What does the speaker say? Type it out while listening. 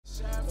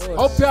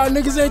Hope y'all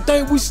niggas ain't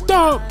think we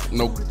stopped.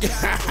 No.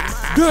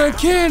 Good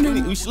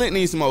cannon. We slick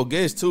need some more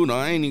guests too, though.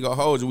 I ain't even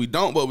gonna hold you. We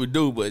don't, but we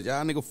do. But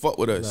y'all nigga fuck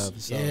with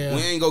us. Yeah.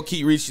 We ain't gonna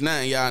keep reaching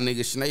out and y'all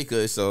niggas snake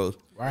us. So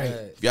Right.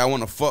 if y'all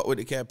wanna fuck with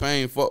the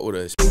campaign, fuck with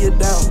us. You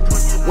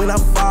down. When I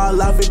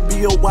fall off, it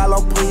be a while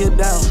I'm putting you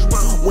down.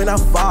 When I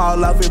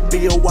fall off, it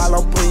be a while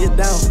I'm putting you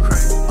down.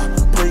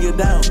 Put you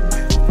down.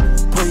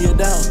 Put you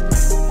down.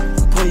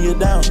 Put you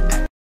down.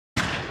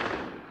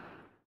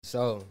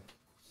 So,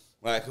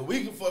 Like, cause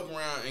we can fuck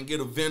around and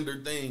get a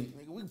vendor thing.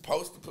 Nigga, we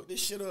supposed to put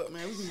this shit up,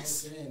 man. We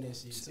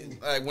can,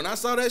 like, when I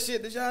saw that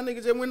shit that y'all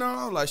niggas just went on,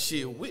 I was like,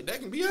 shit, that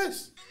can be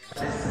us.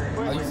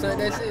 oh, you said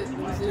that shit?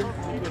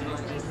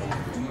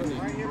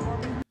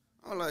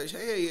 I was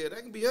like, hey, yeah,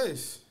 that can be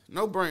us.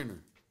 No brainer.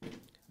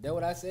 That's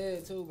what I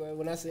said too, bro.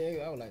 When I said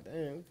it, I was like,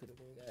 damn, we could have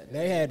been got.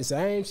 They had the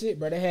same shit,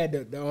 bro. They had the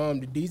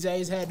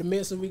DJs had the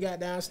mixer we got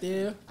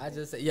downstairs. I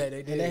just said, yeah,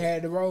 they did. And they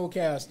had the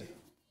roadcaster.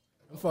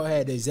 Them folks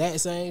had the exact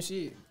same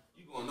shit.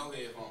 You going no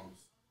headphones?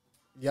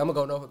 Yeah, I'm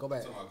gonna go. No, go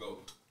back. So I go.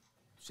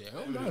 Shit, I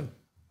don't know.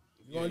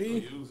 You want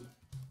these? these?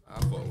 I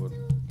fuck with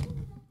them.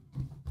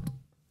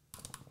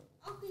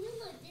 Uncle, you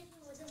look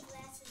different with them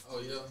glasses. Oh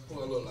yeah,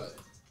 what I look like?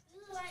 You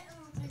look like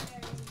a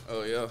nerd.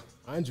 Oh yeah,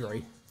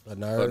 Andre. A a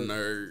nerd.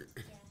 nerd.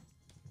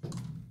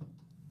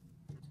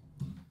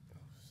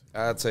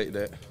 I'll take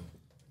that.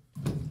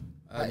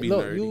 I'll Hey, be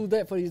look, nerdy. use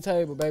that for your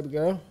table, baby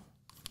girl.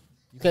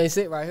 You can't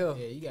sit right here.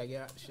 Yeah, you gotta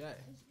get out the shot.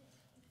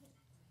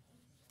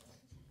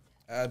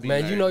 I'll be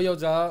Man, nerdy. you know your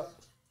job.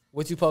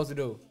 What you supposed to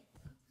do?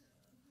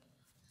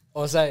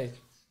 Or say,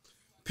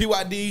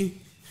 PYD,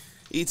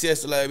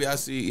 ETSDaLabel. Y'all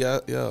see, yeah.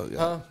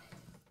 huh?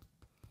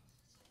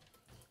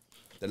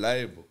 The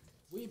label.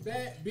 We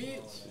back,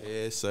 bitch.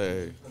 Yes,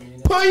 sir.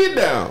 Pull you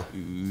down.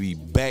 We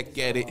back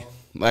at it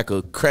like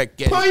a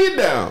crack at Pull it. you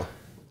down.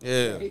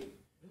 Yeah.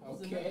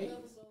 Okay.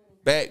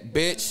 Back,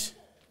 bitch.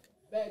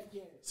 Back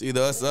in. It's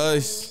either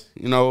us,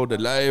 you know, the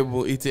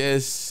label,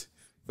 ETS.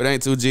 If it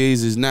ain't 2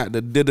 G's, it's not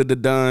the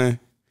done.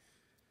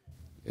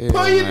 Yeah,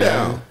 Pull you man.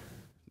 down.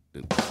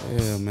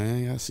 Yeah,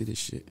 man. Y'all see this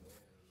shit.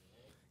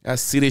 Y'all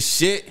see this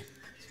shit.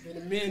 It's been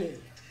a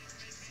minute.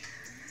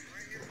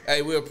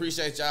 Hey, we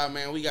appreciate y'all,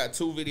 man. We got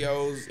 2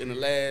 videos in the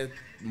last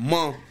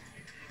month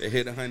that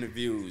hit 100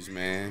 views,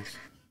 man.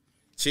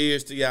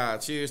 Cheers to y'all.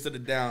 Cheers to the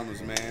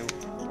downers,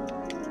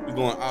 man. We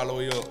going all the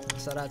way up.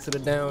 Shout out to the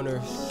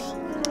downers.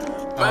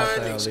 All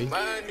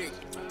family.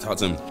 Talk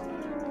to me.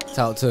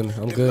 Talk to me.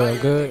 I'm good.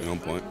 I'm good. On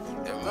point.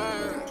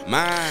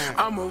 Mine.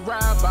 I'ma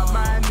ride by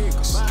my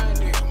niggas.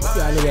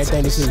 Y'all niggas ain't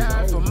think this shit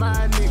was For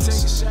my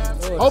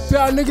niggas. Hope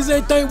y'all niggas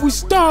ain't think we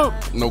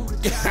stopped. No.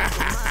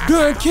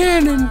 Good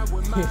cannon.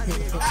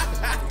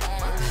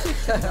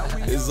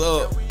 It's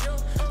up.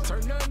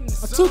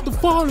 I took the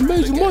fall and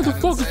made you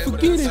motherfuckers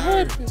forget it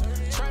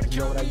happened. You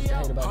know what I used to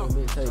hate about that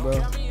mixtape,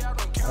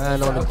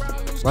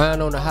 bro?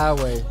 Riding on the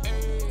highway,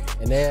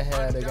 and they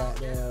had the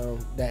goddamn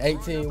that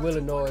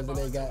 18-wheeler noise, and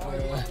they got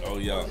Oh,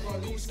 yeah.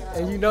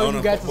 and you know On you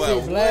the- got to well,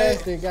 sit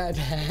blasting,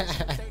 goddamn.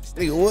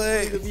 Nigga,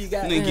 what? You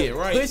got Nigga, get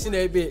right. pushing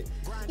that bit.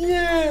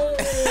 Yeah.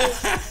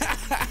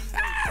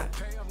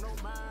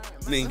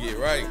 Nigga, get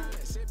right.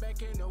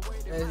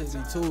 That just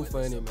be too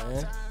funny,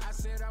 man.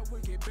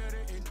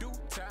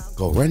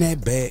 Go run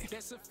that back.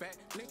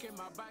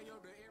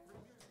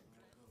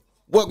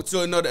 Welcome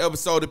to another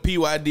episode of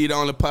PYD, the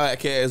only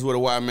podcast with a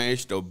white man.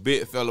 It's the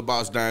big fella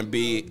boss down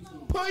big.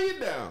 Pull you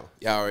down.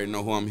 Y'all already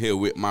know who I'm here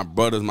with. My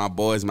brothers, my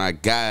boys, my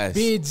guys.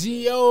 Big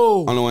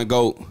G.O. Only one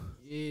GOAT.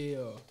 Yeah.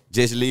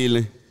 Jesse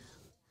Leland.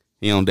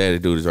 He on daddy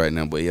duties right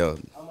now, but yo.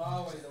 I'm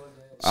always on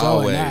that.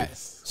 Showing not.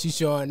 She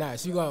showing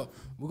not.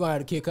 We're gonna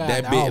have to kick her out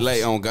That the big office.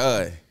 late on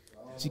God.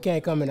 She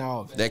can't come in the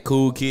office. That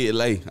cool kid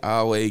late.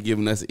 Always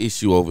giving us an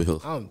issue over here.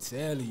 I'm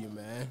telling you,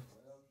 man.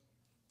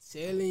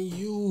 Telling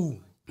you.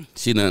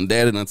 She done,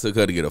 daddy done took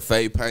her to get a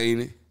fake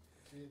painted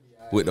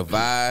with the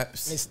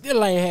vibes. And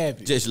still ain't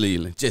happy. Jesse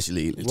Leland.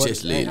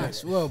 Man, I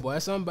swear, boy.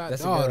 That's something about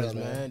That's a daughters,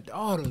 girl, man.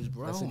 Daughters,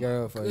 bro. That's a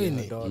girl for you.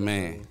 Goodness. A daughter.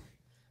 Man.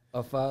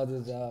 A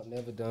father's job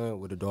never done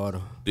with a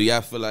daughter. Do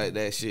y'all feel like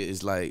that shit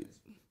is like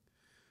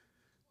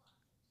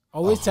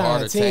Oh, it's time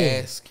harder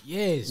 10. task?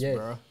 Yes, Yes.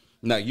 bro.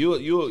 Now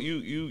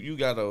you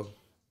got a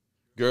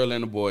girl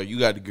and a boy. You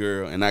got the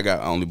girl, and I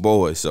got only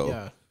boys. So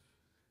Yeah.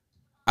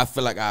 I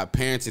feel like our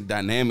parenting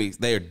dynamics,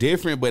 they are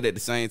different, but at the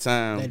same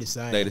time, They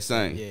the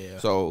same. Yeah. Yeah.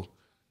 So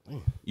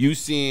you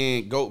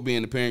seeing GOAT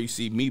being the parent, you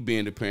see me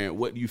being the parent.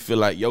 What do you feel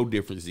like your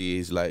difference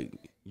is, like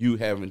you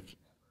having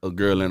a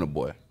girl and a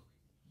boy?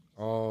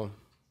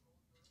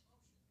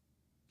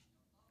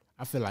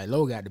 I feel like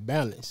Lo got the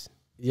balance.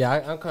 Yeah,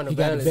 I'm kind He of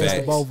got the balanced. best Facts.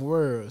 of both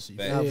worlds. You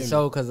Facts. feel Yeah, me? for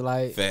sure, cause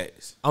like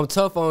Facts. I'm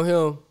tough on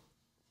him,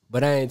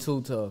 but I ain't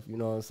too tough. You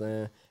know what I'm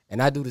saying?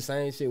 And I do the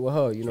same shit with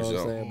her. You know For what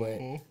I'm sure.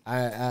 saying? But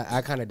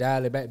I kind of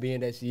dial it back,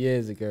 being that she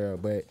is a girl,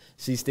 but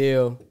she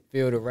still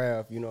feel the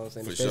wrath. You know what I'm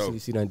saying? For Especially sure.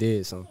 she done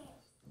did something.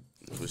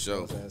 For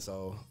sure. And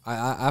so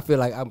I feel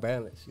like I'm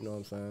balanced. You know what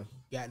I'm saying?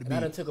 Got to And I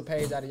done be. took a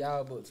page out of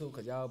y'all book too,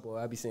 cause y'all boy,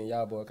 I be seeing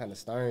y'all boy kind of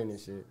stern and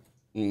shit.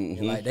 Mhm.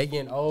 And like they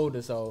getting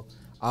older, so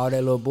all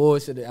that little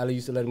bullshit that I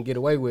used to let them get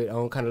away with, I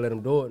don't kind of let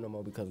them do it no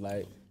more because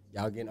like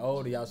y'all getting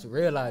older, y'all should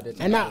realize that.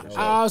 And I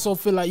also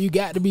feel like you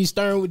got to be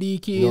stern with these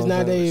kids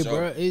nowadays,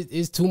 bro.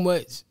 It's too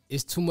much.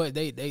 It's too much.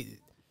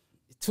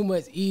 Too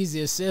much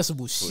easy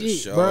accessible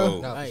shit, bro.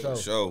 Like, for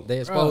sure. They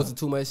exposed to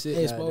too much shit.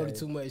 They exposed to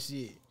too much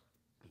shit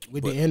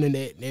with the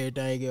internet and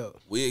everything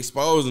else. We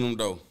exposing them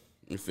though.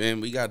 You feel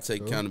me? We gotta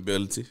take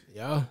accountability.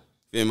 Yeah.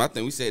 Feel me? I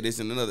think we said this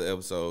in another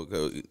episode.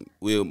 Cause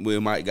we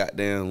might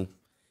goddamn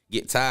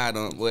get tired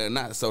on. Well,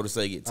 not so to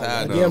say get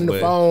tired on. Give them the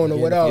phone or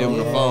whatever. Give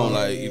them the phone,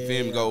 like you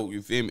feel me? Go,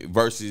 you feel me?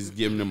 Versus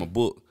giving them a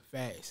book.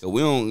 Facts. So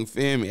we don't, you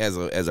feel me? As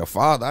a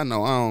father, I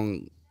know I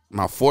don't.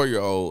 My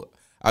 4-year-old.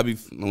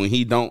 When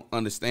he don't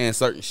understand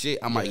certain shit,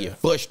 I might get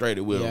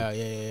frustrated with him.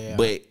 Yeah.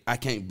 But I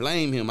can't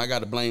blame him. I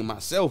got to blame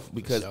myself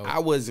because I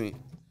wasn't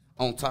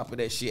on top of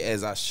that shit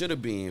as I should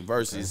have been.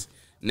 Versus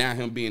now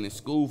him being in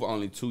school for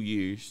only 2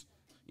 years.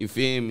 You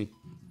feel me?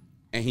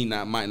 And he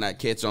might not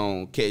catch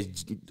on.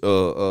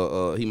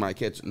 He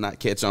might not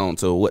catch on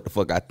to what the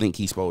fuck I think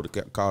he's supposed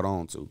to get caught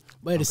on to.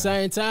 But at the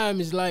same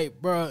time, it's like,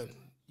 bro,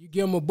 you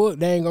give them a book,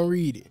 they ain't gonna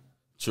read it.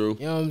 True.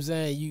 You know what I'm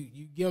saying?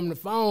 You give them the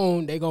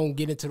phone, they gonna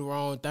get into the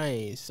wrong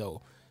things.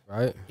 So,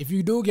 right. If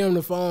you do give them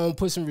the phone,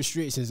 put some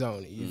restrictions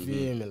on it. You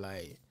feel me?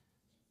 Like,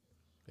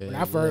 when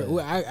I first,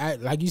 I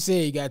like you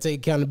said, you gotta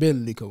take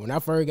accountability. Because when I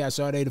first got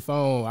Sade the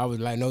phone, I was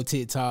like, no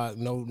TikTok,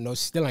 no,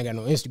 still ain't got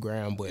no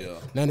Instagram, but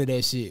none of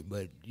that shit.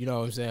 But you know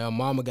what I'm saying? Her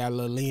mama got a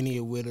little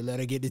lenient with her, let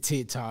her get the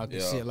TikTok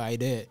and shit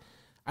like that.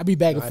 I be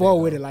back and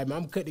forth with it, like, man,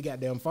 I'm cut the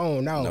goddamn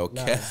phone now. No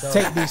cap.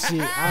 Take this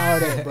shit, all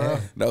that, bro.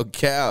 No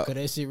cap. Cause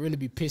that shit really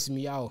be pissing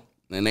me off.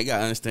 And they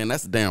gotta understand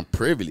that's a damn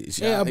privilege.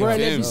 Yeah, bro,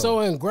 they be so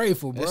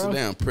ungrateful, bro. That's a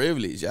damn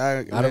privilege.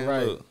 Y'all, not a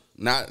right. Look,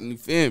 not, you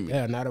feel me?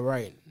 Yeah, not a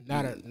right.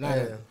 Not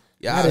a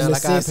Y'all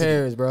like our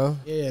parents, bro.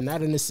 Yeah,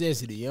 not a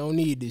necessity. You don't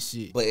need this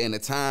shit. But in the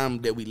time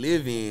that we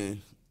live in,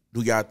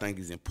 do y'all think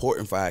it's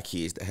important for our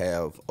kids to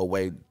have a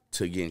way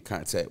to get in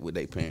contact with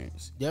their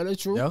parents? Yeah,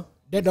 that's true. Yeah.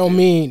 That don't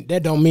mean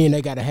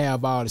they gotta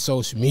have all the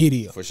social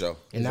media For sure.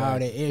 and all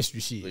that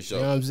extra shit. For sure.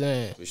 You know what I'm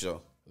saying? For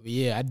sure. But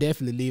yeah, I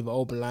definitely leave an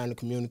open line of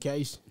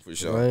communication. For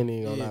sure. I ain't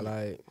even gonna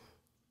lie, like,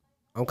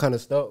 I'm kind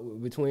of stuck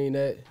between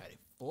that.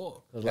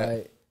 Cause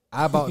like,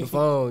 I bought the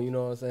phone, you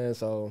know what I'm saying?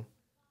 So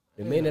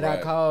the minute I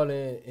call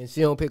and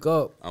she don't pick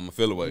up, I'ma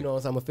feel away. you know what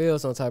I'm saying? I'ma feel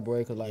some type of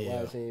way. Cause like,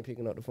 why she ain't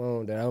picking up the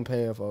phone that I'm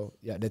paying for?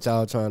 Yeah, that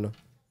y'all trying to,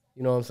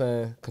 you know what I'm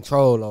saying?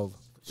 Control over.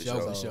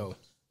 For sure.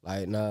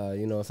 Like, nah,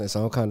 you know what I'm saying?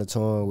 So I'm kind of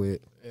torn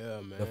with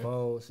man. the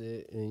phone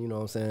shit and, you know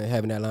what I'm saying,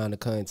 having that line of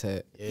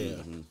contact. Yeah.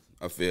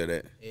 I feel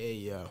that.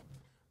 Yeah.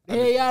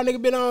 Hey, y'all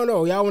nigga been on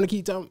though. Y'all want to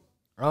keep talking?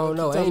 I don't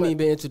know. I ain't even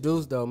been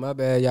introduced though. My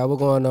bad, y'all. What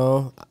going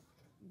on?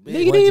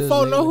 Nigga, these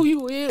folks know who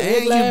you is.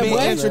 And you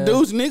been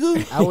introduced,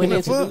 nigga. I wasn't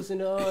introduced in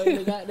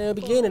the goddamn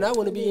beginning. I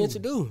want to be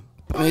introduced.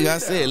 Nigga, I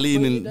said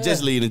leading.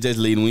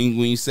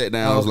 When you sat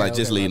down, I was like,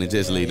 just leading. He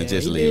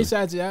did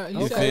shout you out.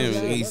 You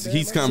feel me?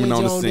 He's coming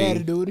on the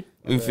scene.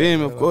 You feel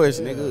me? Of course,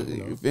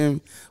 nigga. You feel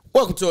me?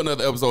 Welcome to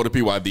another episode of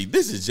PYD.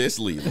 This is Just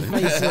Leaving. My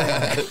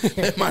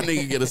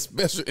nigga get a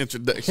special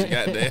introduction,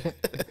 goddamn.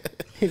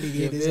 He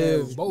get his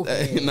hands both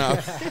hands. Nah.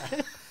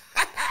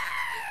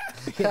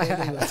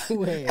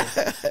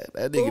 That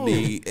That nigga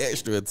need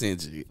extra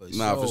attention. For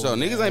sure.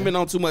 Niggas ain't been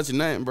on too much of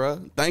nothing, bro.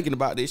 Thinking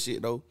about this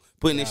shit, though.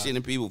 Putting this shit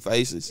in people's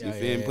faces. You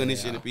feel me? Putting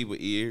this shit in people's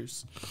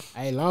ears.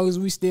 Hey, as long as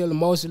we still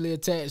emotionally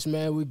attached,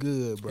 man, we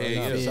good, bro.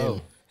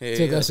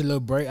 Took us a little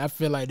break. I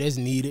feel like that's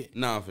needed.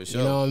 Nah, for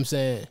sure. You know what I'm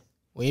saying?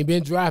 We ain't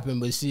been dropping,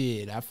 but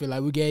shit, I feel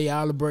like we gave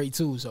y'all a break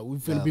too, so we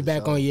finna be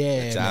back on your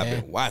ass, Y'all man.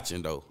 been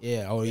watching, though.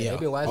 Yeah, oh yeah.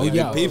 Been watching. Oh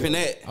yeah. Peeping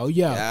that. Oh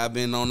yeah. Y'all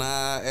been on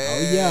our ass.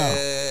 Oh yeah.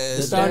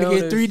 They're starting to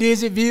get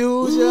 3-digit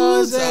views, you know what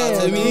I'm saying?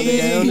 Talk to me.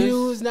 3-digit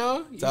views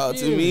now. Talk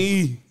to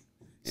me.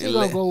 She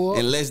gonna go up.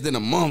 In less than a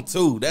month,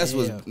 too. That's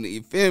what,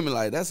 you feel me?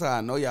 Like, that's how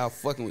I know y'all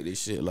fucking with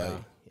this shit. Like,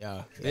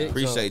 Yeah.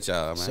 appreciate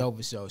y'all, man.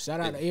 For sure. Shout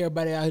out to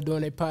everybody out here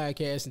doing their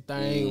podcast and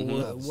thing,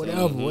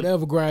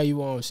 whatever grind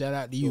you on. Shout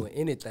out to you. Doing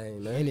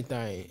anything, man.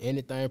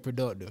 Anything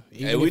productive.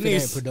 Even Hey, if we it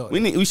ain't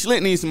productive. we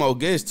should need some more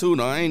guests too.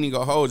 No, I ain't even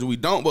gonna hold you. We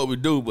don't, but we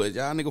do. But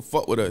y'all nigga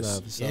fuck with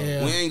us.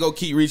 Yeah. We ain't gonna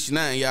keep reaching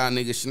out and y'all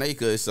niggas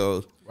snake us.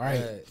 So Right.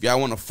 if y'all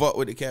wanna fuck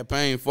with the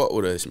campaign, fuck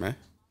with us, man.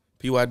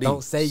 PYD.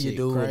 Don't say you Shit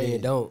do and crazy.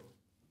 then don't.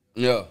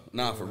 Yeah,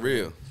 nah, for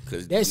real.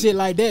 Cause That shit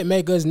like that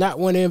make us not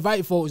want to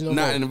invite folks no more.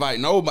 not invite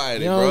nobody,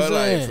 You know bro. what I'm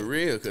Like saying? for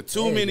real. Cause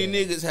too many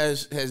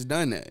niggas has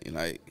done that.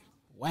 Like,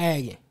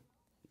 Wagging.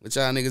 what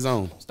y'all niggas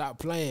on? Stop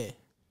playing.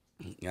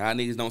 Y'all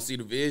niggas don't see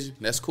the vision.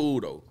 That's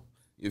cool though.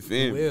 You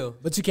feel me? Will.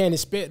 But you can't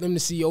expect them to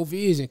see your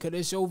vision, because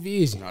that's your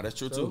vision. No, that's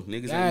true too.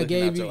 Niggas God ain't looking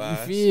gave out you, your you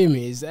eyes. feel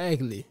me?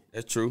 Exactly.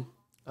 That's true.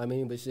 I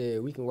mean, but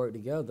shit, we can work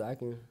together.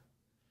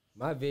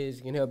 My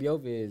vision can help your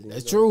vision.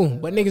 That's you know? true.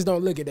 But niggas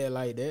don't look at that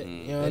like that.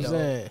 You know what I'm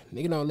saying?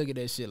 Niggas don't look at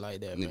that shit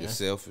like that, Nigga man.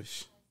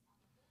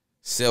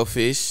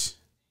 selfish,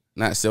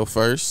 not self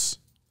first.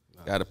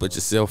 Gotta put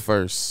yourself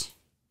first,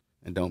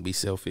 and don't be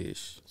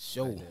selfish.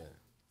 Sure.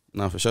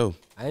 Nah, for sure.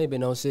 I ain't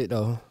been on shit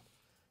though.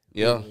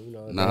 Yeah, You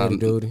know, nah,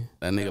 duty.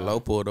 that nigga Low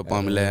pulled up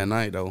on me last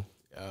night though.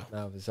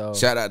 Nah, for sure.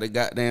 Shout out to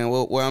goddamn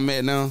where I'm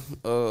at now.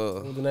 What's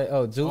the name?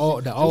 Oh, Juicy.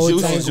 Oh, the old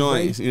Juicy Tank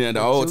joints. Yeah,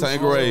 the old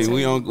Tanqueray.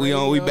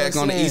 We back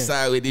on the east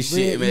side with this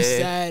shit, man. East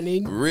side,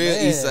 nigga.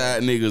 Real east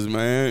side niggas,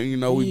 man. You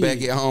know, we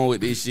back at home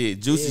with this shit.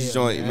 Juicy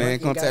joint, man.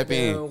 Come tap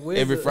in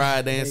every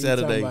Friday and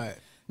Saturday.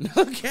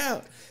 No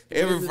cap.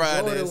 Every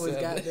Friday and was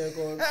Saturday. goddamn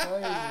going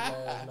crazy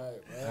last night,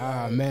 man.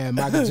 Ah man,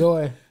 Michael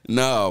Joy.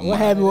 No, What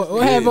happened?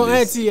 What happened on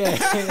goodness. Auntie at?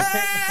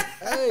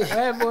 Hey, what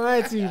happened on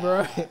Auntie,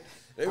 bro?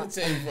 Let me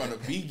tell you from the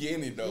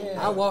beginning, though.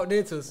 I walked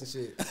into some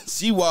shit.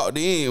 She walked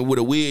in with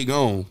a wig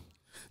on.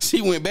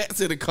 She went back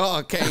to the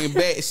car, came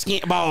back,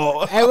 skint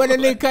ball. Hey, what the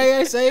nigga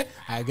Kanye say?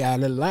 I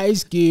got a light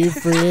skinned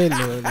friend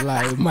look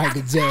like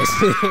Michael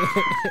Jackson.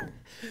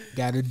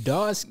 Got a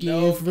dark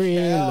skinned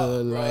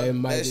friend look like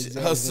Michael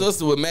Jackson. Her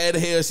sister was mad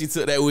as hell. She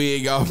took that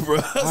wig off,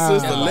 bro. Her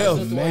sister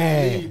left.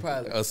 Man,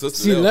 Her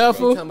sister she left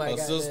bro. her. Her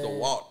sister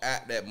walked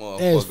out that That's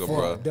motherfucker,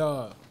 bro. fucked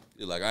up.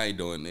 You're like, I ain't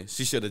doing this.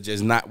 She should have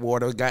just not wore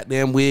the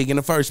goddamn wig in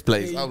the first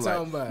place. Yeah, I'm you like,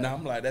 talking about? nah,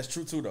 I'm like, that's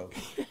true too though.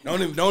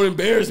 Don't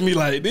embarrass me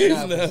like this.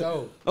 Nah, for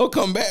sure. Don't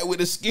come back with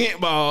a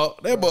skint ball.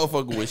 That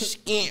motherfucker was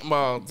skint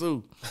ball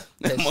too.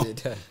 That shit,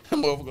 That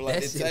motherfucker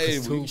like that the shit was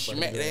table. too You smack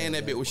funny, that and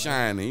that bit was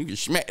shining. You can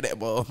smack that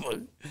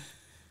motherfucker.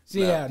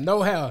 She had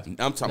no hair.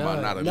 I'm talking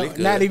about not a lick.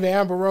 Not even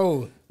Amber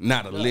Rose.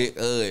 Not a lick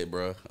of,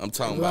 bro. I'm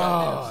talking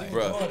Lord. about,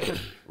 bro.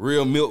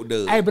 Real milk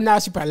dud. Hey, but now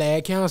she probably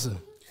had cancer.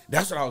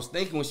 That's what I was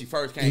thinking when she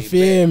first came You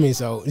feel me?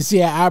 So you see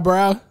her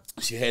eyebrow?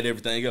 She had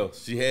everything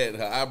else. She had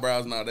her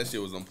eyebrows and all that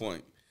shit was on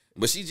point.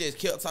 But she just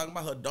kept talking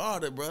about her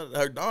daughter, bro.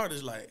 Her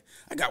daughter's like,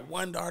 I got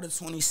one daughter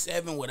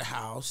 27 with a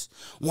house,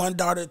 one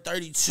daughter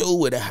 32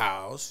 with a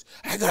house.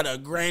 I got a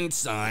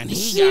grandson. He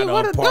Shit, got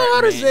what an a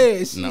daughter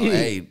apartment. said? No,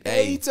 Shit.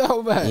 hey, you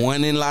talking about?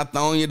 one in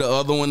Lithonia, the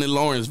other one in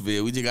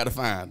Lawrenceville. We just gotta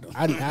find them.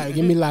 I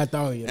give me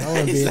Lithonia. I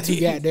want to be too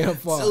goddamn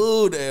far.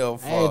 Too damn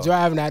far. I ain't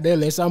driving out there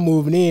unless I'm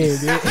moving in,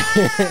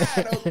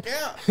 bitch. Don't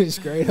count.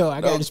 Straight up. I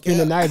got Don't to spend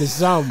the cap. night or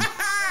something.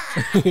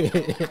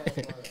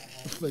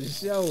 For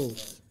sure.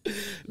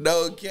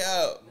 No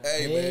cap.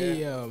 Hey, man.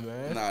 Yeah,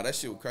 man. Nah, that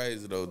shit was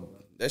crazy, though.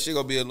 That shit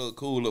gonna be a little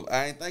cool.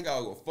 I ain't think I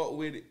was gonna fuck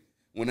with it.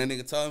 When that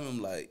nigga told me,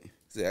 I'm like,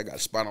 say I got a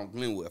spot on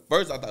Glenwood.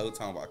 First, I thought he was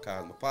talking about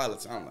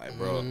Cosmopolitan. I'm like,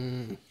 bro.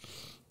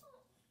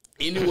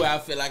 Anywhere I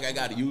feel like I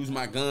gotta use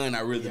my gun, I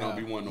really don't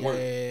be wanting to work.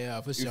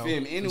 Yeah, for You sure.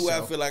 feel me?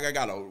 Anywhere I feel like I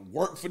gotta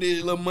work for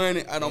this little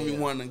money, I don't be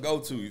wanting to go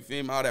to. You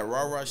feel me? All that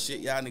rah-rah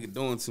shit, y'all nigga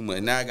doing too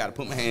much. Now I gotta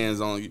put my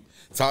hands on you,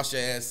 toss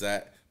your ass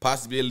out.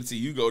 Possibility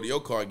you go to your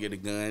car and get a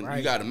gun. Right.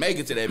 You gotta make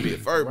it to that bit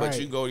first, but Right.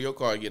 you go to your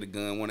car and get a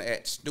gun, wanna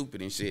act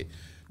stupid and shit.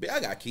 But I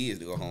got kids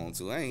to go home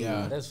to. I ain't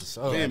Yeah, That's what's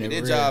up. feel me?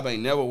 That job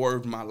ain't never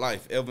worth my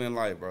life, ever in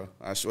life, bro.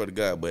 I swear to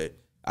God, but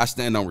I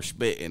stand on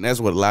respect, and that's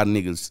what a lot of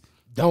niggas.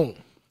 Don't.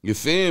 You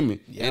feel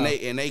me? Yeah.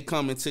 And they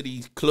come into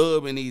these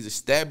club and these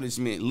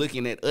establishments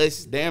looking at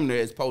us damn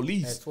near as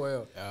police. At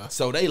 12.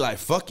 So they like,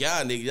 fuck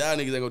y'all niggas. Y'all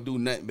niggas ain't gonna do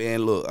nothing,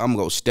 man. Look, I'm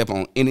gonna step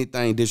on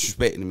anything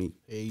disrespecting me.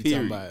 Yeah, you Period.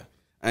 talking about.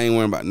 I ain't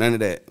worrying about none of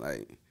that.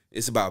 Like,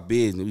 it's about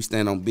business. We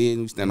stand on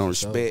business. We stand on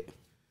respect.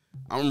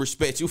 I'm gonna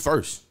respect you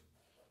first.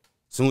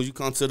 As soon as you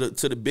come to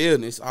the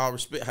business, I'll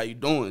respect how you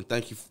doing.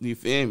 Thank you. You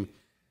feel me?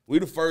 We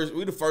the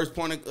first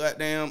point of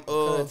goddamn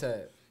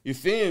Contact. You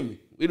feel me?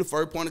 We the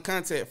first point of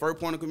contact, first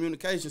point of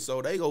communication.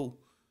 So they go,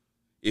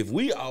 if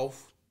we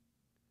off,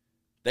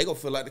 they go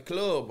feel like the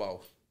club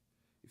off.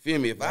 You feel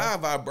me? If our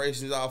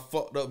vibrations all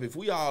fucked up, if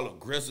we all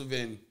aggressive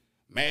and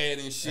mad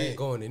and I shit, ain't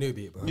going in there,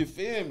 bit, bro. you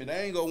feel me?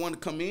 They ain't gonna want to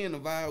come in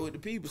and vibe with the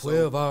people.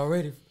 12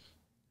 already.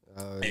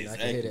 I can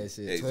Exactly. hear that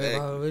shit. Exactly.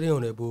 12 already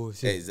on that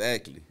bullshit.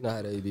 Exactly. Know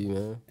how they be,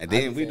 man. And I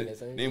then be we saying that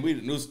same the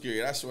new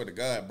security. I swear to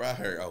God, bro, I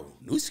heard,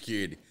 new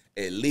security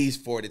at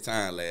least 40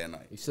 times last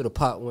night. You should have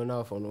popped one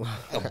off on the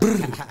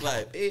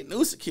Like, hey,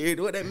 new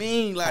security, what that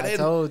mean? Like, I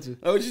told you.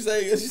 What you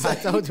say? What you say? I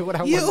told you what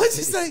I Yeah, wanted what to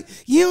you say.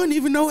 say? You don't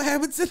even know what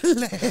happened to the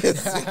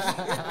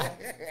last.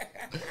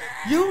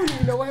 You don't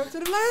even know what happened to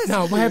the last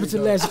No, what happened to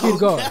the last kid Oh,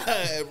 go?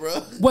 God, bro.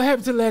 What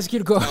happened to the last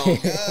kid go? Oh,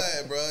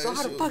 God, bro. So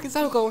how the That fuck shit- is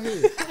I going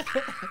here?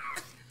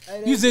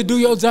 You said do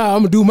your job, I'm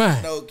gonna do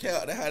mine. No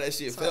cap. That's how that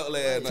shit felt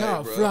last night,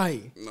 Top bro.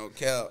 flight. No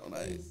cap.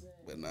 Like,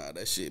 but nah,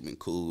 that shit been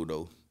cool,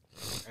 though.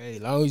 Hey,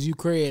 long as you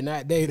cred,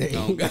 not day.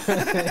 Oh,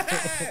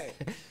 God.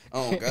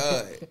 Oh,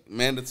 God.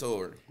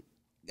 Mandatory.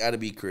 Gotta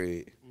be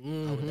cred.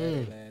 I was there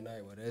last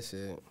night with that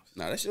shit.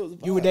 Nah, that shit was a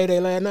vibe. You were day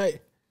last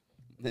night?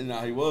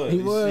 Nah, he was. He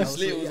was.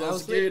 Slick was on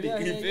security. Yeah,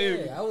 You yeah, feel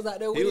me? yeah. I was out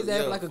there He with his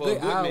ass for like a for good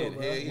hour,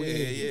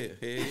 minute.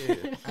 bro.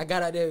 Yeah. I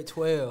got out there at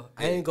 12.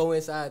 I ain't go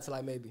inside till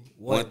like maybe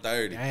 1.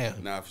 1:30.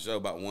 Damn. Nah, for sure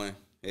about 1.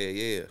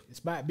 Yeah. The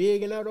spot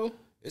big enough though?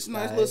 It's a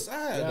nice little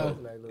side Yeah. though. Nice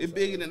little It's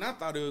bigger than I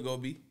thought it was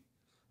gonna be.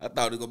 I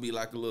thought it was gonna be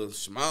like a little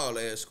small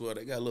ass square.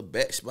 They got little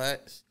back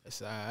spots,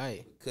 That's all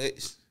right.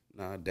 cuts.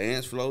 Nah,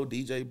 dance floor,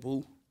 DJ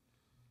booth.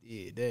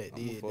 Did that,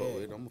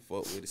 I'm gonna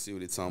fuck with it. See what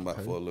they talking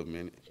about for a little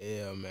minute.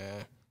 Yeah,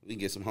 man. We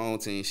get some home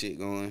team shit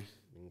going.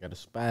 Got a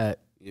spot.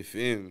 You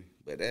feel me?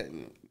 But that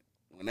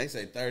when they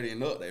say 30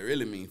 and up, they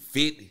really mean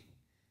 50.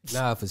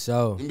 Nah, for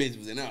sure. Them bitches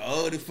was in there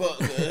old as fuck.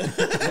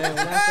 Man,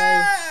 when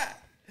I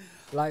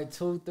say like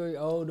 2, 3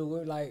 older,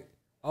 we're like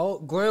Oh,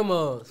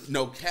 grandmas.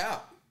 No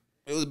cap.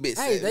 It was a bit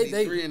Hey,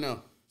 73 and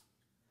up.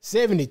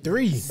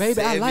 73.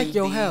 Baby, I like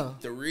your hair.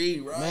 3,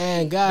 right?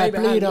 Man, God, Baby,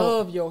 I please don't.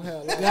 love your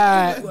hair. Like,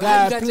 God, how you God,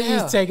 got your hair?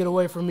 please take it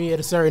away from me at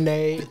a certain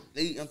age.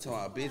 I'm talking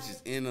about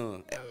bitches in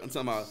I'm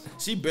talking about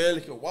she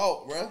barely could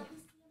walk, bro.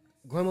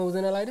 Grandma was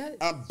in there like that?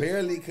 I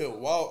barely could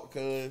walk,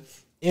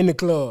 cuz. In the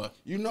club.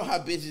 You know how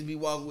bitches be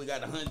walking, we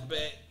got a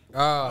hunchback.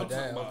 Oh,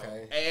 damn,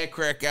 okay. Ass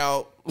crack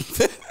out.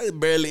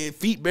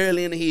 Feet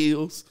barely in the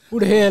heels. Who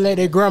the hell let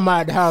their grandma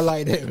out the house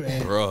like that,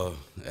 man? Bro,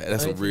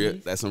 that's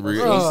some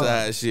real Bro. east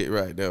side shit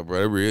right there,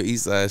 bro. That real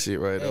east side shit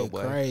right there, Hey,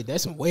 boy. crazy.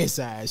 That's some west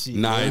side shit.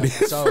 Nah, bro. it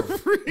is So,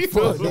 for real.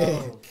 Fuck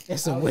that.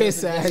 That's some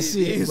west side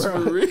shit, It's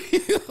bro. for real.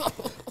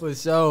 for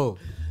sure.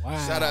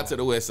 Wow. Shout out to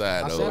the west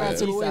side, though. shout out man.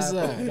 to the west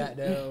East side.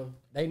 Goddamn,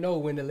 they know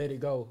when to let it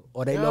go,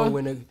 or they Yeah.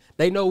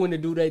 know when to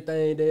do their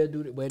thing. They'll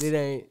do it, but it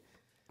ain't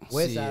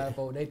west Shit. side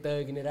folk. They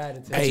thugging it out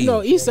until Hey. You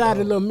know, east side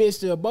a little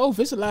mixture of both.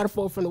 It's a lot of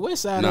folk from the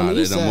west side on Nah, the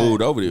they east done side.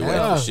 moved over there.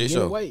 Yeah, Right, for shit get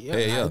show. away. Yeah,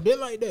 yeah. It's been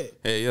like that.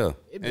 Hell yeah.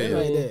 It been Hell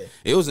like yeah. that.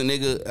 It was a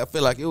nigga, I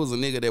feel like it was a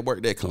nigga that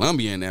worked at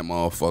Columbia in that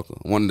motherfucker.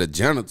 One of the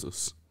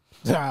janitors.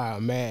 Ah,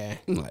 man.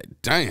 I'm like,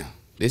 damn.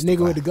 This Nigga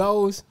with the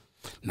goals.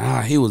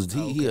 Nah, he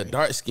a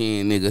dark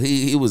skinned nigga.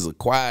 He was a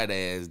quiet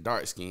ass,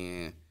 dark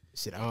skinned,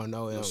 Shit, I don't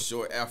know him.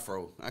 short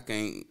afro. I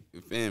can't,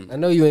 you feel me? I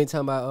know you ain't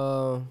talking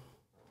about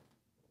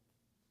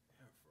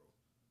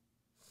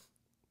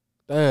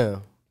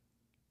damn.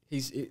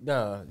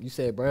 You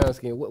said brown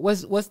skin.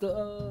 What's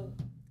the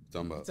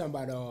Talking about. Talking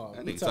about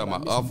That we nigga talking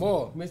about Mr.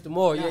 Moore. Mr.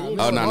 Moore? Yeah, Nah, you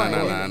Mr. know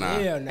Oh, no.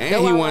 Hell And nah.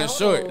 he wasn't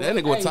short. That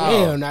nigga was tall.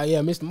 Hell nah, yeah,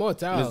 Mr. Moore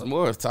tall. Mr.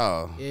 Moore is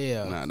tall.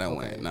 Yeah. Nah, that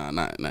one. Nah.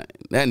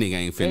 That nigga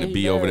ain't finna he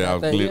be over there.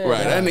 married, I think, Right.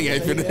 yeah. That nigga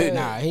ain't finna.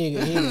 Nah, he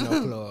ain't in no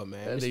club,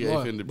 man. That Mr. nigga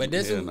Moore. ain't finna be. But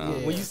that's yeah, what, nah.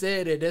 when you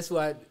said that, that's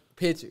what I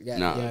pictured.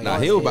 Nah,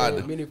 he was about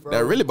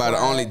that really about the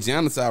only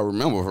janitor I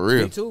remember for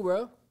real. Me too,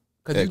 bro.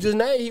 Cause you just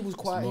named he was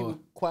quiet. He was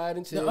quiet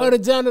and chill. The other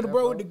janitor,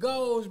 bro, with the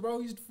goals, bro,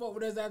 he used to fuck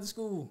with us after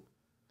school.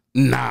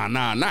 Nah,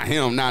 not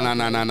him. Nah.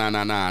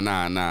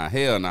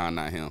 Hell nah,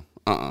 not him.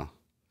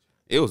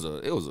 It was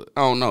a. I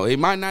don't know. It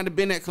might not have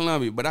been at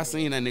Columbia, but I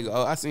seen that nigga.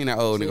 Oh, I seen that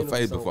old Seen nigga him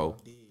face somewhere. before.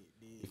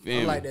 You feel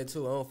I'm me? like that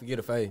too. I don't forget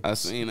a face. I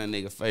seen that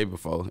nigga face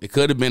before. It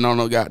could have been on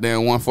no goddamn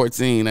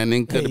 114. That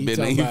nigga could have you been.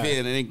 talking You about-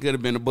 feel? That nigga could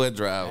have been a bus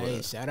driver.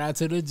 Hey, shout out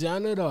to the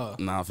janitor.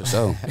 Nah, for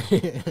sure.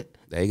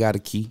 They got a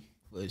key,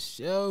 For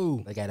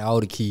sure. They got all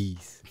the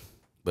keys.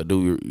 but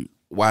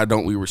why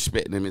don't we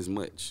respect them as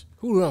much?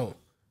 Who don't?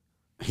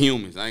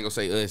 Humans. I ain't gonna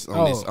say us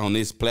on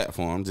this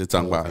platform. I'm just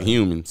talking about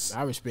humans.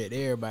 I respect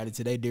everybody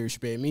till they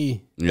disrespect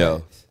me. Yeah.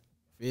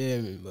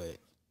 Feel me? But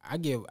I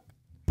give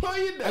Pull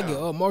you down.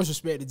 utmost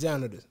respect to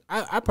janitors.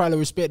 I probably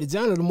respect the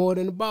janitor more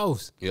than the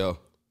boss. Yeah.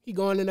 He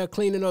going in there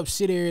cleaning up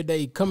shit every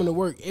day, coming to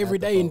work every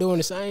day and doing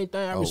the same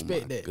thing. I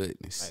respect my that.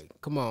 goodness. Like,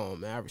 come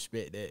on, man. I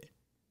respect that.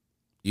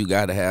 You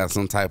gotta have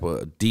some type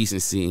of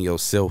decency in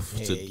yourself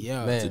Hell to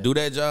yeah. Man. to do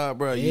that job,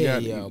 bro. Yeah,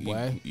 You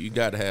boy.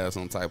 gotta have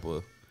some type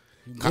of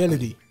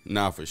Humility.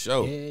 Nah, for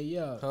sure. Yeah,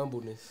 yeah.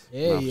 Humbleness.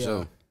 Yeah, Nah, for yeah.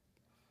 sure.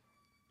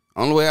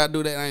 Only way I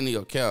do that, I ain't even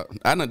gonna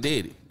count. I done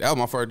did it. That was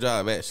my first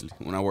job actually.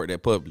 When I worked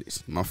at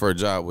Publix, my first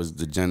job was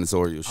the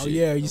janitorial shit. Oh,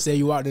 yeah. You say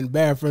you walked in the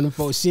bathroom and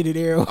folks shitted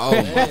there. Oh,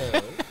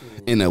 my.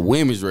 In the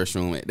women's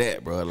restroom at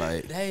that, bro.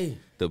 Like Hey,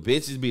 the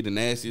bitches be the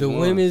nastiest. the ones.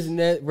 women's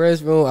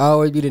restroom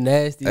always be the That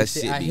nastiest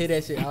shit. shit I be hear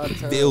that shit all the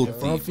time. filthy, From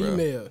bro.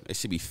 female. That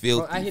should be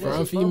filthy. I hear that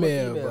From shit from a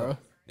female, bro.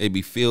 They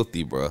be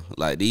filthy, bro.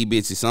 Like these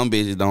bitches, some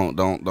bitches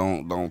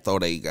don't throw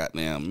they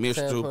goddamn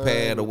menstrual Tampon.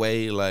 pad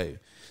away. Like,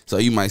 so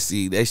you might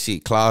see that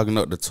shit clogging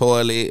up the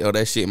toilet, or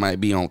that shit might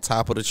be on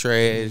top of the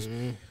trash.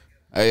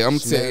 Hey, I'm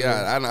telling you,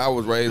 I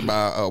was raised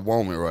by a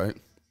woman, right?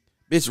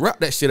 Bitch, wrap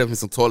that shit up in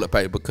some toilet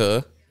paper,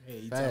 cuz. Hey,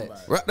 you talking about?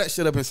 Wrap that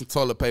shit up in some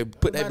toilet paper.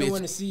 Put that Nobody bitch.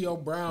 want to see your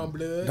brown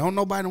blood. Don't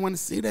nobody want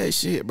to see that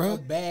shit, bro.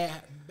 Bad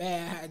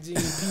hygiene,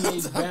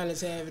 pH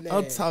balance having that.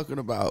 I'm talking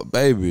about,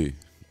 baby.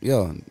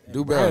 Yo,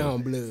 do better.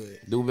 brown blood.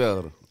 Do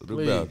better. Do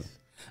Please. better.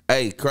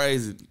 Hey,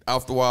 crazy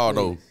off the wall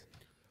though.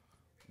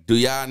 Do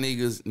y'all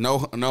niggas no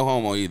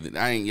homo either?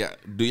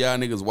 Do y'all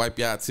niggas wipe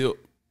y'all tip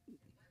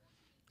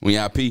when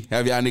y'all pee?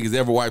 Have y'all niggas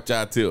ever wiped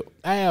y'all tip?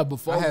 I have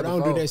before, I have but I don't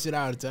before. do that shit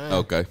all the time.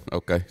 Okay.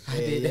 Okay.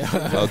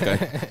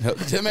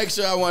 Just make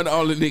sure I wasn't the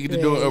only nigga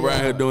to do it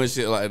around here doing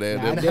shit like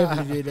that. Nah, I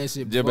definitely did that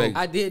shit Just before. make-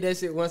 I did that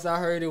shit once I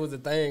heard it was a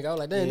thing. I was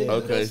like, damn, nigga,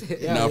 Okay. that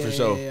shit. Yeah, no, yeah, for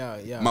sure.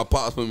 yeah. My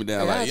pops put me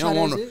down Yeah, I like you try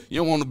don't that want shit. you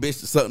don't want a bitch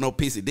to suck no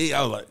pissy dick.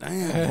 I was like,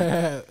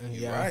 damn. You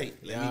Yeah. right.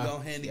 Let me go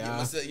ahead and get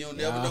myself. You don't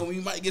never Yeah. know when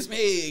you might get some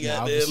head. Yeah,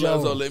 Goddamn, for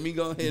sure. so let me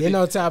go ahead. Then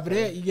on top of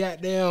that, you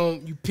got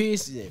down, you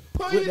pissing.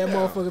 Put that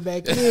motherfucker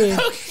back in.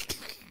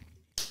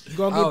 You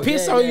gonna get Oh,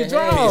 piss yeah, on yeah, your yeah.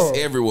 drawers. Piss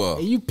everywhere.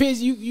 And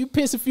you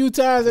piss a few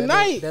times a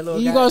night. that little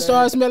You gonna goddamn-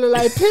 start smelling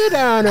like piss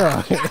down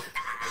there.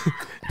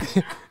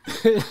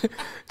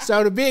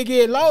 So the bit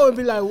get low and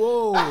be like,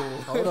 whoa,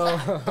 hold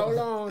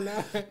on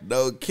now.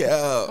 No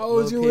cap.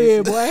 Hold you piss.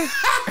 in, boy.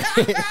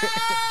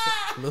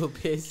 Little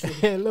piss.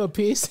 A little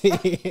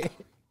pissy.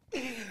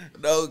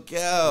 No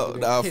cap.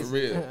 Nah, for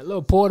real.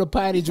 Little porta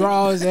potty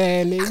draws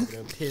and nigga.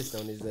 Done pissed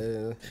on his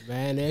ass.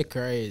 Man, that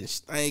crazy.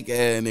 Stank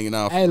ass nigga.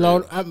 Nah, for Hey, real.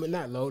 Lo,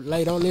 not Lo.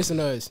 Lay, don't listen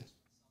to us.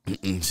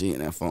 She in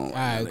that phone. All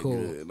right, That cool.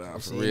 good. Nah,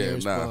 She for ain't real.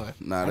 respond.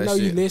 Nah, I that know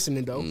shit. you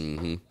listening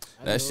though.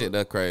 That shit,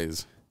 that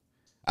crazy.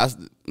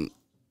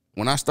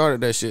 When I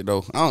started that shit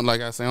though, I don't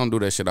like I say I don't do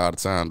that shit all the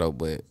time though.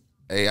 But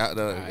hey, out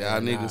there, y'all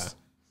niggas,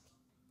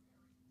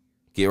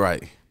 get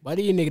right. But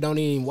these niggas don't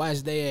even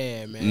watch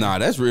their ass, man. Nah,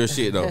 that's real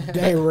shit though.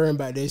 They ain't worrying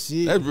about that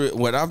shit. That's real.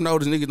 What I've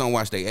noticed, niggas don't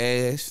wash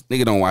their ass.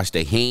 Niggas don't wash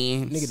their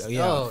hands. Nigga,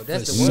 Oh,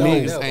 that's for the sure. one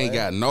Niggas that, ain't boy.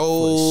 got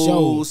no For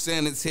sure.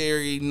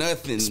 sanitary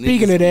nothing.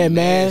 Speaking Niggas of that, be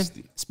man.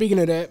 nasty. Speaking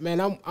of that,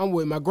 man, I'm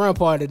with my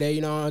grandpa today.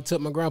 You know, I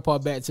took my grandpa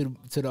back to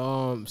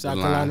the South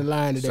Carolina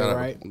line today, Shout out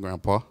right? to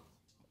Grandpa.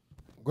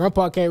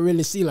 Grandpa can't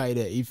really see like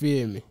that. You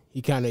feel me?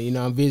 He kind of,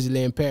 I'm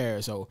visually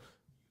impaired. So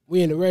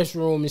we in the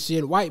restroom and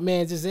shit. White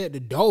man just at the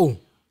door.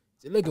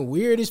 It's looking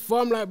weird as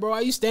fuck. I'm like, bro,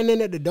 are you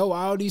standing at the door?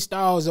 All these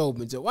stalls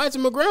open. So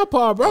watching my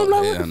grandpa, bro. I'm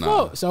like, what the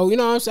fuck? So, you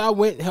know what I'm saying? I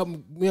went help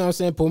him, you know what I'm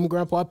saying, pull my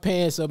grandpa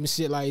pants up and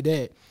shit like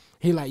that.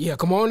 He like, yeah,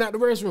 come on out the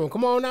restroom.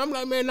 Come on out. I'm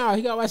like, man, nah,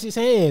 he got to wash his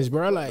hands,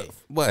 bro. Like,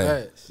 What?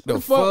 Facts. The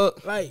what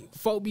fuck? Like,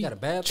 folk be Got a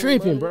bathroom,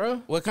 tripping, brother?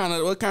 bro. What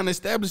kind of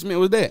establishment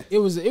was that? It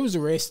was a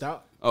rest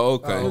stop. Oh,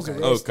 okay. It was a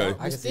rest Okay. stop.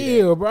 I But can see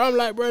still, bro, I'm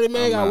like, bro, the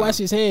man got to wash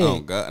his hands. Oh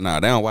God,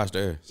 nah, they don't wash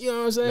theirs. You know what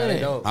I'm No, saying? they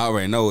don't. I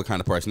already know what kind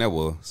of person that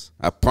was.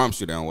 I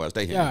promise you they don't wash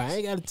their hands. Yeah, I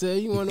ain't got to tell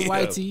you. You want the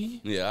white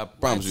tee? Yeah, I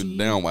promise you tea.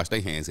 they don't wash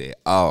their hands at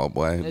all,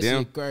 boy. That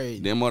Them, shit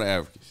crazy. them other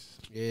Africans.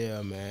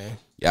 Yeah, man.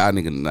 Y'all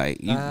niggas like,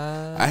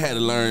 I had to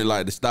learn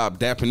like to stop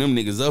dapping them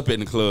niggas up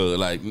in the club,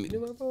 like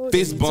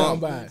fist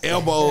bump, talking about?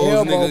 elbows,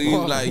 Elbow nigga. You,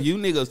 bump. like you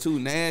niggas too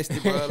nasty,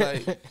 bro.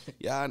 Like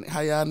y'all,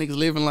 how y'all niggas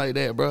living like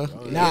that, bro?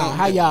 Nah,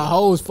 how y'all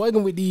hoes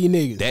fucking with these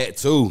niggas? That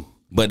too.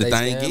 But the They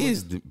thing stand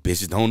is, the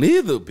bitches don't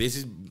either.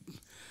 Bitches,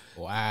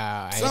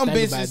 Wow, I ain't some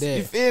think about bitches,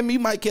 you that. feel me? You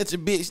might catch a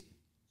bitch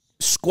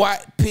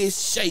squat,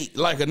 piss, shake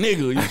like a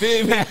nigga. You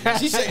feel me?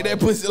 She shake that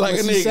pussy like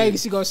a She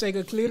nigga. she gonna shake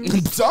her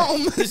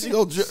clitoris? She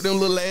go drip them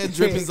little ass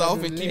drippings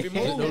off and keep it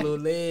Them moving. little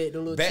leg,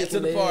 them little Back to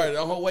chicken the leg. party.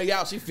 On her way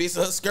out, she fixed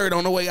her skirt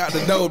on the way out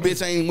the door.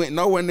 Bitch ain't went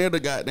nowhere near the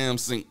goddamn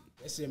sink.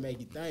 That shit make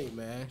you think,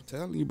 man. I'm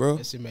telling you, bro.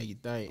 That shit make you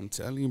I'm think.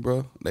 telling you,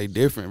 bro. They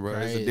different, bro.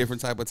 It's Right. a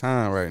different type of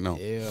time right now.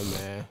 Yeah,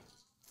 man.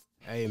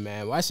 Hey,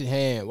 man, wash your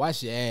hand,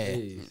 wash your ass,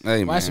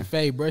 Hey, wash man. your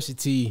face, brush your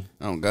teeth.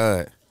 Oh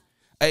God.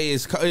 Hey,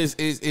 is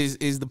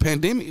the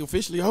pandemic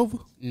officially over?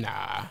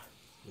 Nah,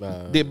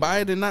 Did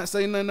Biden not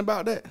say nothing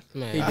about that?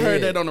 man. I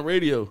heard did. that on the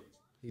radio.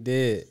 He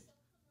did.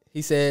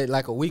 He said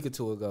like a week or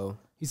two ago.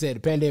 He said the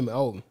pandemic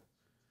over.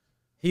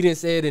 He didn't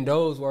say it in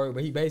those words,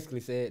 but he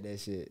basically said that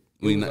shit.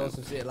 We He was not- on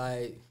some shit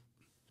like,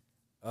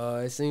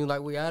 it seems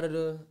like we out of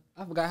the.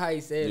 I forgot how he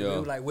said it. But Yeah. it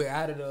was like we're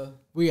out of the.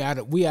 We out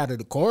of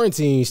the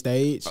quarantine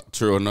stage.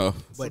 True enough.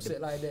 Some But the-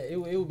 shit like that. It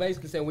was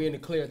basically saying we're in the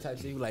clear type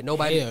shit. He was like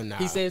nobody. Hell nah.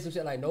 He said some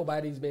shit like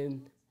nobody's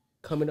been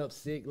coming up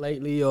sick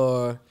lately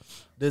or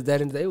this,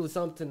 that, and that. It was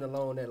something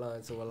along that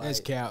line. So we're like, That's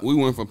cap. We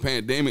went from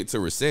pandemic to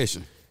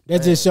recession.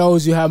 That just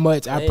shows you how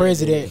much our Man.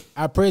 president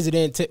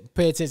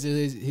pay attention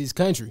to his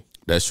country.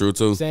 That's true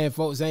too. Saying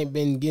folks ain't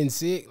been getting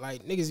sick.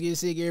 Like niggas get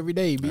sick every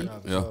day, B.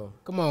 Yeah.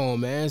 Come on,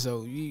 man.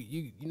 So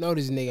you know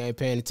this nigga ain't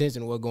paying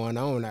attention to what's going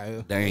on out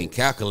here. They ain't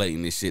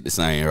calculating this shit the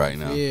same right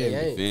now. Yeah. They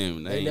ain't. Feel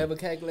me? They never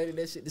calculated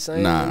that shit the same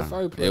in Nah, the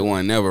first place. it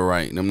wasn't never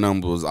right. Them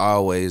numbers was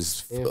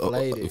always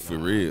Inflated. for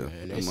real. man,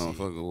 Them that shit-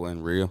 motherfuckers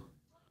wasn't real.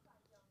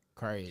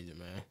 Crazy,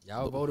 man.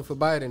 Y'all voted for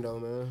Biden though,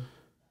 man.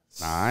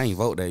 Nah, I ain't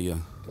vote that year.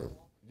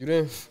 You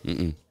didn't?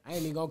 Mm-mm. I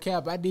ain't even gonna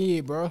cap. I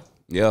did, bro.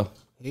 Yeah.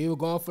 He was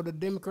going for the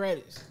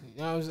Democrats.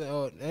 You know what I'm saying?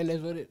 Oh, and that's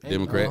what it.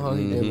 Democrat? Oh,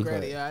 he Mhm.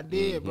 Democrat. Yeah, I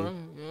did, bro. You know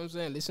what I'm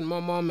saying? Listen to my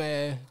mom,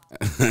 man.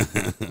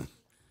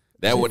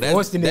 That would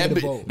forced the nigga to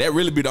that vote. that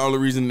really be the only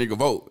reason nigga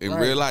vote in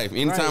Right. real life.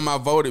 Anytime I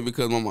voted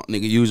because my mom,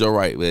 nigga use your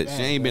right, but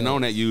she ain't been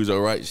on that use your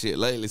right shit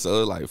lately. So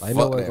it's like I know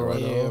fuck what's that.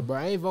 going Right? on. Yeah, bro.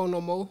 I ain't voting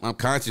no more. I'm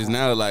conscious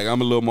now. Like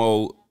I'm a little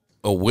more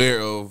aware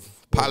of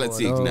politics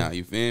going on? now.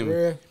 You feel me?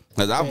 Real.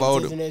 Cause I Paying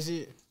voted. attention to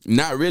that shit.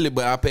 Not really,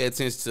 but I pay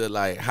attention to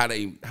like how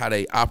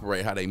they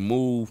operate, how they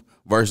move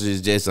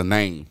versus just a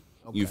name.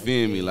 You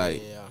feel me?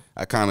 Like yeah.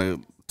 I kind of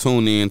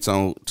tune in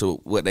to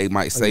what they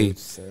might say,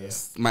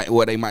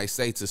 what they might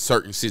say to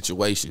certain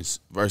situations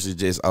versus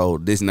just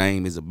this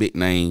name is a big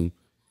name.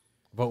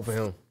 Vote for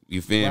him.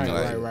 You feel me?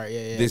 Right, Like right,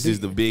 yeah. this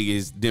is the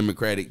biggest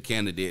Democratic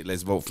candidate.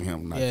 Let's vote for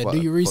him. Like, Yeah, fuck- do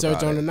your fuck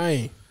research all on the that.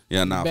 name.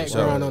 Yeah, nah, for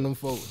Background sure. on them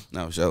folks.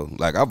 No, for sure.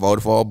 Like I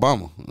voted for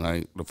Obama,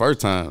 like the first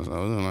time. So I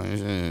was like,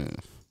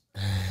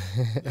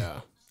 shit.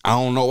 Yeah. I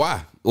don't know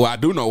why. Well, I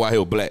do know why he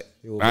was black.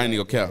 I ain't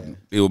even gonna count.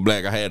 He was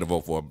black. I had to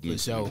vote for him.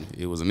 sure.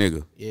 It was a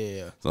nigga.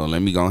 Yeah. So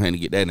let me go ahead and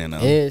get that in there.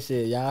 And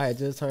shit, y'all had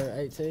just turned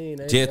 18.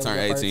 That Jet was turned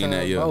your first 18 time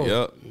that year. voting.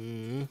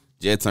 Yep.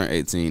 Jet turned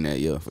 18 that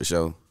year for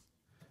sure.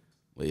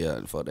 But yeah,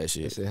 fuck that Let's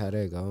shit. see how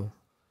that go.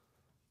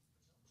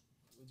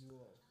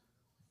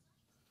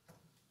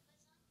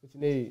 What you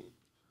need?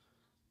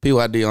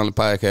 PYD on the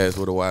podcast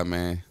with a white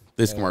man.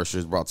 This commercial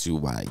is brought to you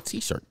by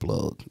T-Shirt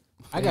Plug.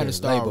 I gotta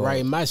start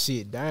writing my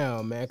shit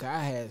down, man.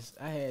 Cause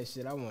I had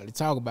shit I wanted to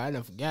talk about. I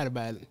done forgot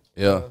about it.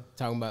 Yeah.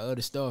 Talking about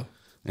other stuff.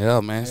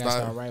 Yeah, man. I gotta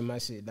start writing my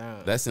shit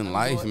down. That's in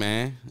life,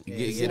 man.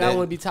 Shit I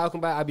want to be talking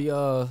about, I be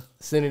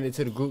sending it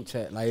to the group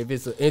chat. Like if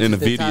it's an in the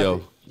video.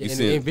 Topic,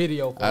 in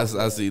video form.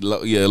 I see.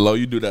 Lo,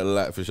 you do that a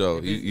lot for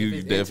sure.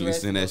 You definitely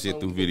send that shit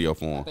through video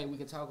form. I think we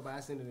can talk about.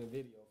 I send it in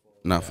video form.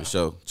 Nah, for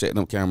sure. Check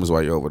them cameras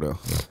while you're over there.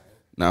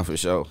 Nah, for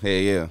sure.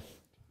 Hey, yeah.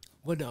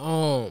 What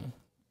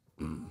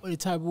the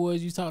type of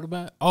words you talked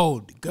about? Oh,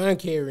 the gun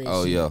carrying.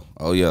 Oh shit. yeah.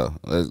 Oh yeah.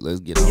 Let's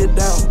get Put you it.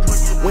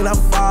 down. When I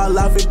fall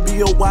off, it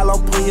be a while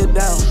I'm putting you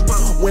down.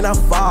 When I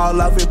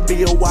fall off, it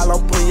be a while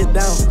I'm putting you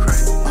down.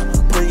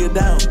 Put you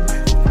down.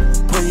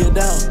 Put you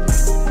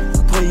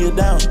down. Put you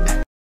down.